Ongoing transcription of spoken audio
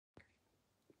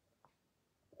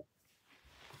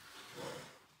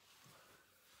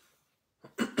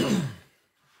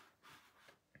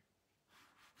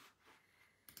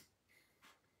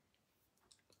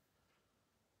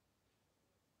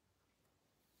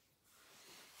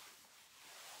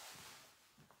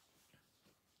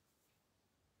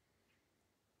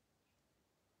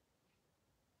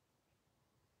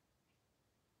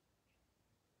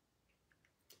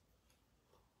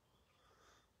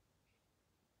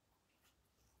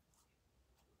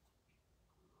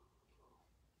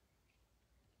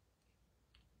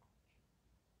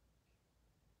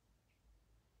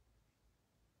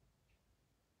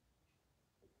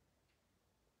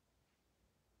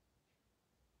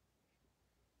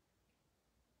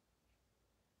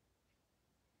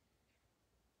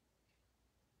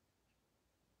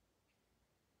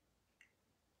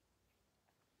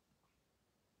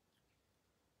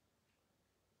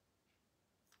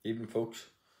Evening, folks.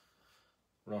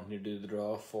 We're on here to do the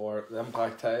draw for the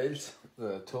impact tiles,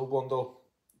 the tool bundle,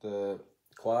 the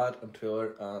quad and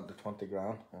trailer, and the 20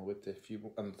 grand, and with the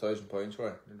few and £1,000.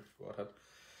 Sorry, forgot that.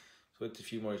 So with the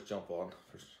few more, jump on.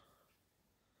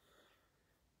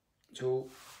 So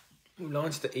we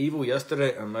launched the Evo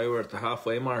yesterday, and now we're at the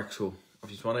halfway mark. So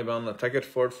if you want to be on a ticket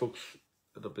for it, folks,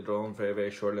 it'll be drawn very, very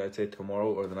shortly. I'd say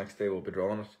tomorrow or the next day we'll be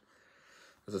drawing it,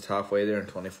 as it's halfway there in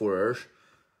 24 hours.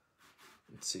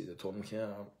 Let's see the ton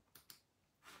cam.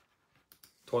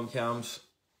 Ton cam's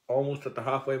almost at the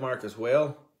halfway mark as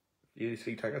well. You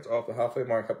see tickets off the halfway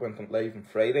mark. It went live on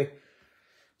Friday.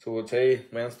 So we'll say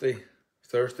Wednesday,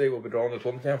 Thursday we'll be drawing the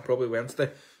ton cam, probably Wednesday.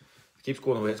 It keeps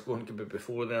going away, it's going to be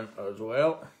before then as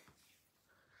well.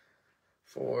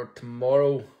 For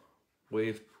tomorrow,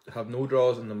 we have no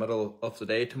draws in the middle of the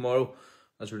day tomorrow,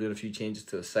 as we're doing a few changes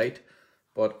to the site.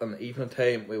 But in the evening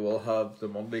time, we will have the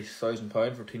Monday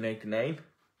 £1,000 for £299,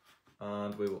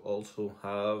 and we will also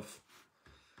have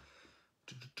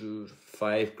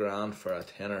 £5 grand for a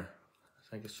tenner. I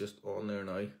think it's just on there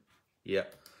now. Yeah,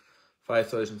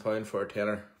 £5,000 for a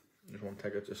tenner. There's one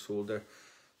ticket just sold there.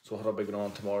 So that'll be going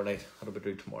on tomorrow night. That'll be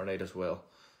due tomorrow night as well.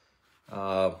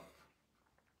 Start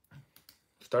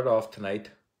off tonight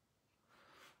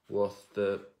with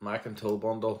the MACAN tool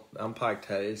bundle, the impact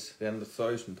tiles, then the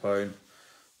 £1,000,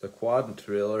 the quad and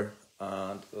trailer,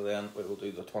 and then we will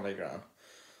do the 20 grand.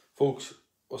 Folks,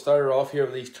 we'll start it off here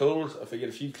with these tools. If we get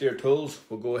a few clear tools,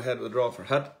 we'll go ahead with the draw for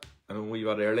hit. I know we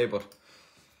got early, but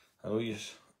I know you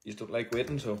don't like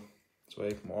waiting, so that's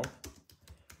why, come on.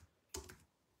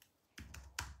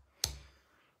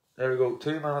 There we go,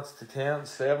 2 minutes to 10,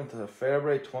 7th of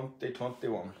February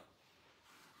 2021.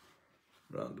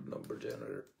 Random number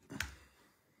generator.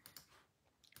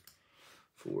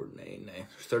 499.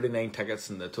 There's 39 tickets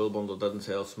and the tool bundle didn't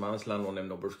sell, so managed land one of them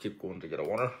numbers keep going to get a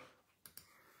winner.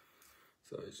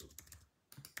 So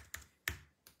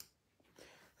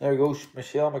there we go,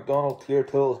 Michelle McDonald, clear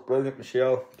tools, brilliant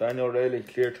Michelle. Daniel Riley,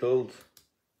 clear tools.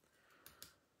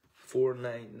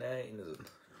 499 is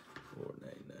it?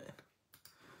 499.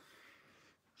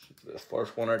 The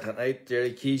first winner tonight,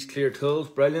 Jerry Keys, clear tools,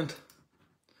 brilliant.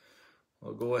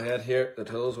 We'll go ahead here. The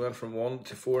tools went from 1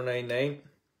 to 499.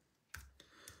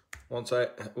 Once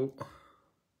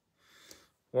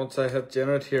I hit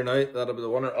generate here now, that'll be the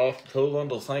winner of the tool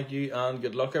bundle. Thank you and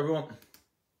good luck, everyone.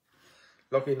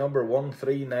 Lucky number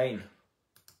 139.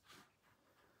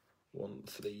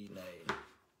 139.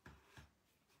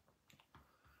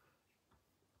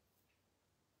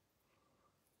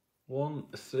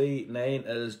 $139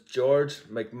 is George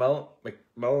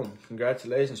MacMillan.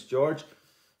 Congratulations, George.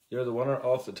 You're the winner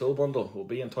of the tool bundle. We'll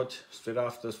be in touch straight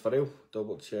after this video.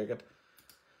 Double check it.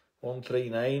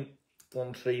 139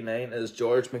 is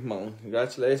George MacMillan.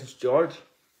 Congratulations, George.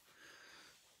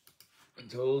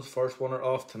 Tools, first winner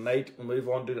off tonight. We'll move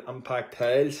on to the impact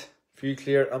tiles. A few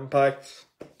clear impact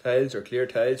tiles or clear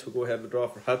tiles. We'll go ahead and draw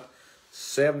for hit.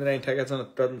 79 tickets and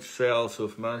it didn't sell, so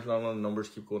if you manage on the numbers,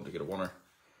 keep going to get a winner.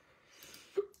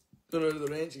 Then out of the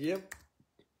range again.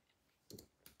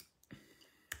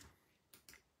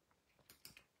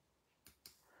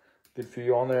 Good for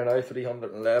you on there now,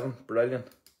 311, brilliant.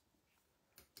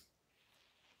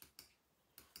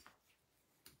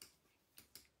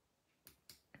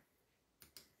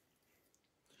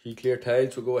 Few clear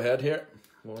tiles, we'll go ahead here.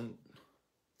 1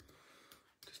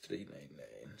 to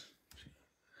 399.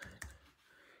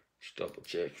 Just double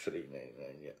check,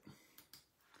 399, yeah.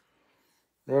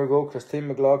 There we go, Christine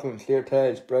McLaughlin, clear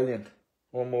tiles, brilliant.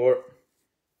 One more.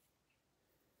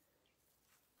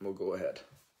 We'll go ahead.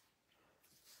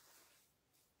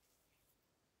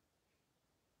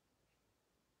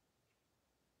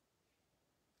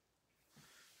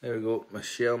 There we go,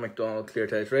 Michelle McDonald, clear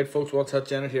tiles. Right, folks, once that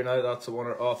generated here now, that's the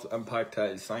winner of the impact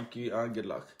tiles. Thank you and good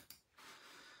luck.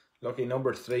 Lucky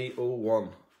number 301.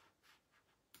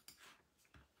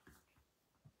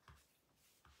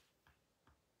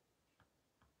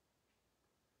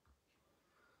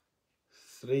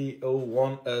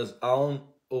 301 is Alan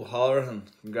O'Halloran.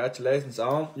 Congratulations,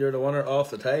 Alan. You're the winner of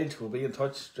the tiles. We'll be in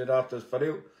touch straight after this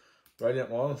video. Brilliant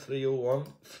one. 301,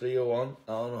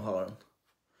 Alan O'Halloran.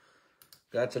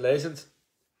 Congratulations.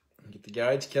 Get the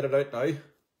guides kitted out now.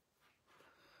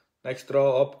 Next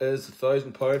draw up is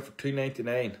 £1,000 for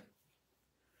 $299.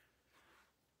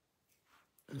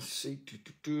 Let's see.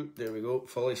 There we go.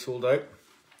 Fully sold out.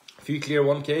 A few clear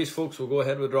 1Ks, folks. We'll go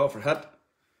ahead with a draw for hit.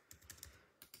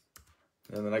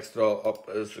 And the next draw up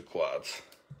is the quads.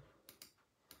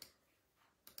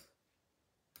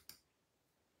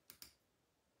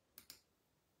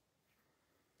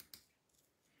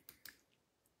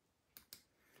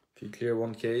 A few clear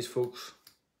 1Ks, folks.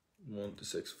 1 to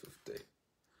 650.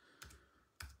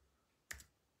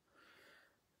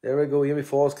 There we go. Yumi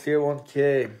Falls clear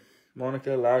 1k.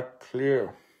 Monica Lark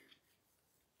clear.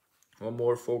 One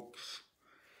more, folks.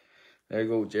 There you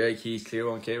go. Jerry Keys clear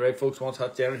 1k. Right, folks. Once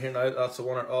that generated here now, that's the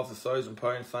winner of the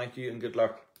 £1,000. Thank you and good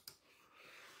luck.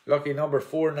 Lucky number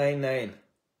 499.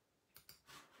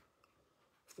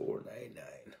 499.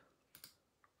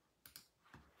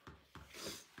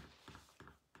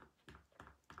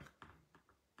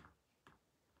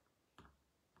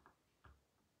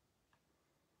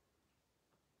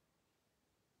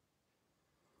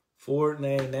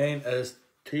 $499 is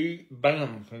T.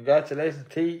 Bingham. Congratulations,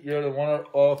 T. You're the winner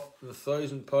of the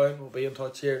 £1,000. We'll be in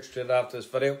touch here straight after this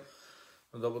video.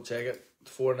 I'll double check it.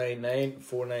 499.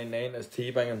 499 is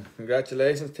T. Bingham.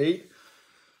 Congratulations, T.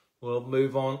 We'll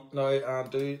move on now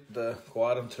and do the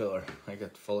quad and trailer. I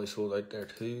get fully sold out there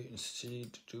too.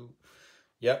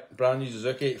 Yep, brand new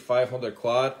Suzuki 500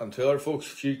 quad and trailer, folks.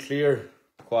 If you clear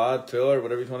quad, trailer,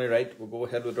 whatever you want to write, we'll go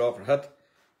ahead with draw for hit.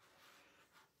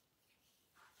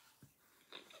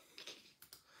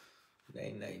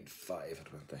 995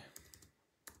 it went there.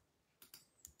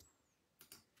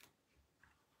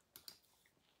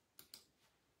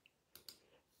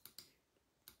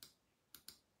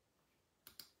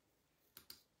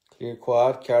 Clear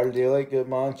quad, Carol Daly, good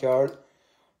man, Carol.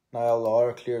 Niall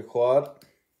Laura, clear quad.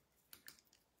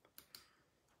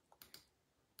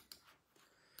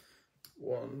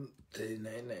 One to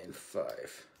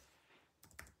 995.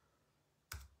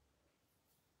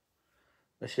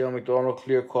 Michelle McDonald,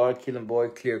 clear quad. Keelan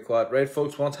Boyd, clear quad. Right,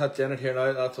 folks, once that's entered here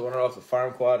now, that's the winner of the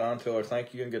farm quad and trailer.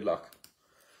 Thank you and good luck.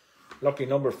 Lucky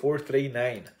number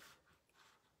 439.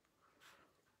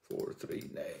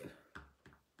 439.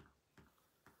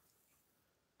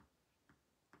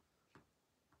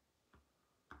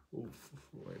 Oof,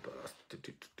 way past.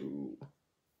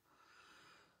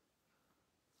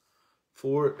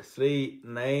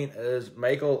 439 is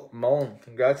Michael Mullan.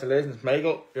 Congratulations,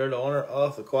 Michael. You're the owner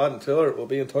of the quad and trailer. We'll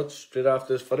be in touch straight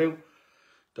after this video.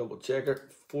 Double check it.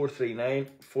 439.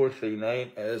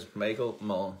 439 is Michael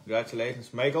Mullan.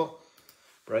 Congratulations, Michael.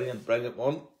 Brilliant, brilliant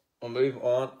one. We'll move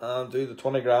on and do the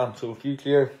 20 grand. So if you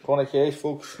clear 20k,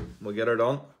 folks, we'll get her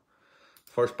done.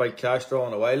 First bite cash draw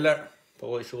in a while there.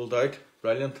 Fully sold out.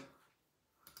 Brilliant.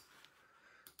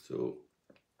 So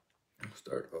I'll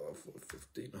start off with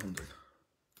 1500.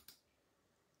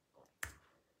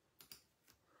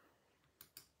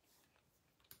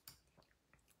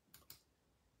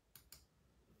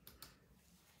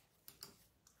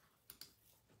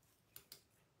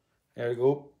 There we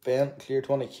go. Ben, clear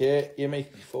 20k. Amy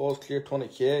Falls, clear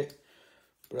 20k.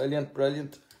 Brilliant,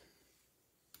 brilliant.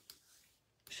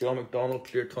 Sean McDonald,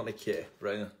 clear 20k.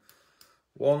 Brilliant.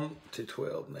 1 to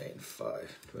 12.95.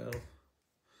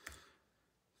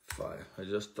 12.5. I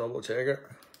just double check it.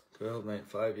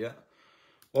 12.95, yeah.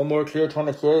 One more clear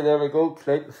 20k. There we go.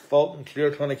 Clayton Fulton, clear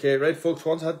 20k. Right, folks,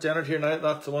 once that's generated here now,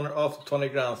 that's the winner of the 20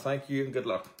 grand. Thank you and good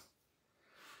luck.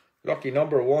 Lucky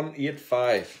number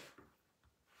 185.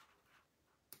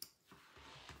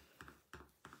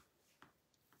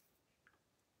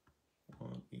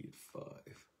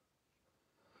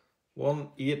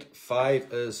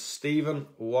 185 is Stephen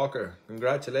Walker.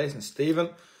 Congratulations, Stephen.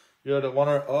 You're the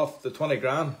winner of the 20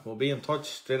 grand. We'll be in touch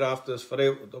straight after this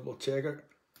video. We'll double check it.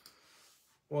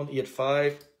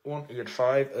 185.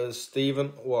 185 is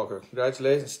Stephen Walker.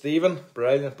 Congratulations, Stephen.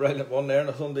 Brilliant, brilliant one there on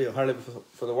a Sunday. You'll hardly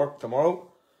for the work tomorrow.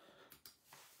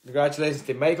 Congratulations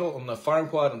to Michael on the farm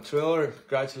quad and trailer.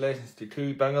 Congratulations to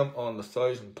T. Bingham on the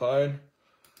 £1,000.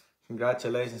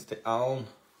 Congratulations to Alan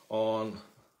on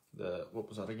the, what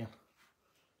was that again?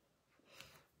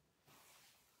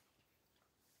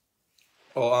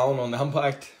 Oh, Alan on the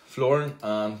impact flooring,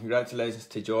 and congratulations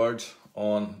to George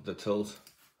on the tills.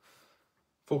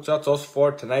 Folks, that's us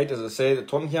for tonight. As I say, the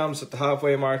Tungham's at the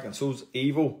halfway mark, and so's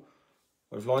Evo.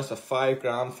 We've launched a 5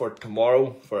 grand for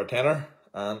tomorrow for a tenner,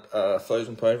 and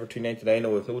 £1,000 for $2.99. Now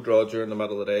with no draw during the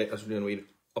middle of the day, as we're doing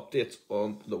updates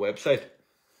on the website.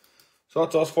 So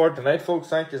that's us for tonight, folks.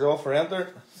 Thank you all for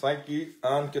entering. Thank you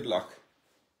and good luck.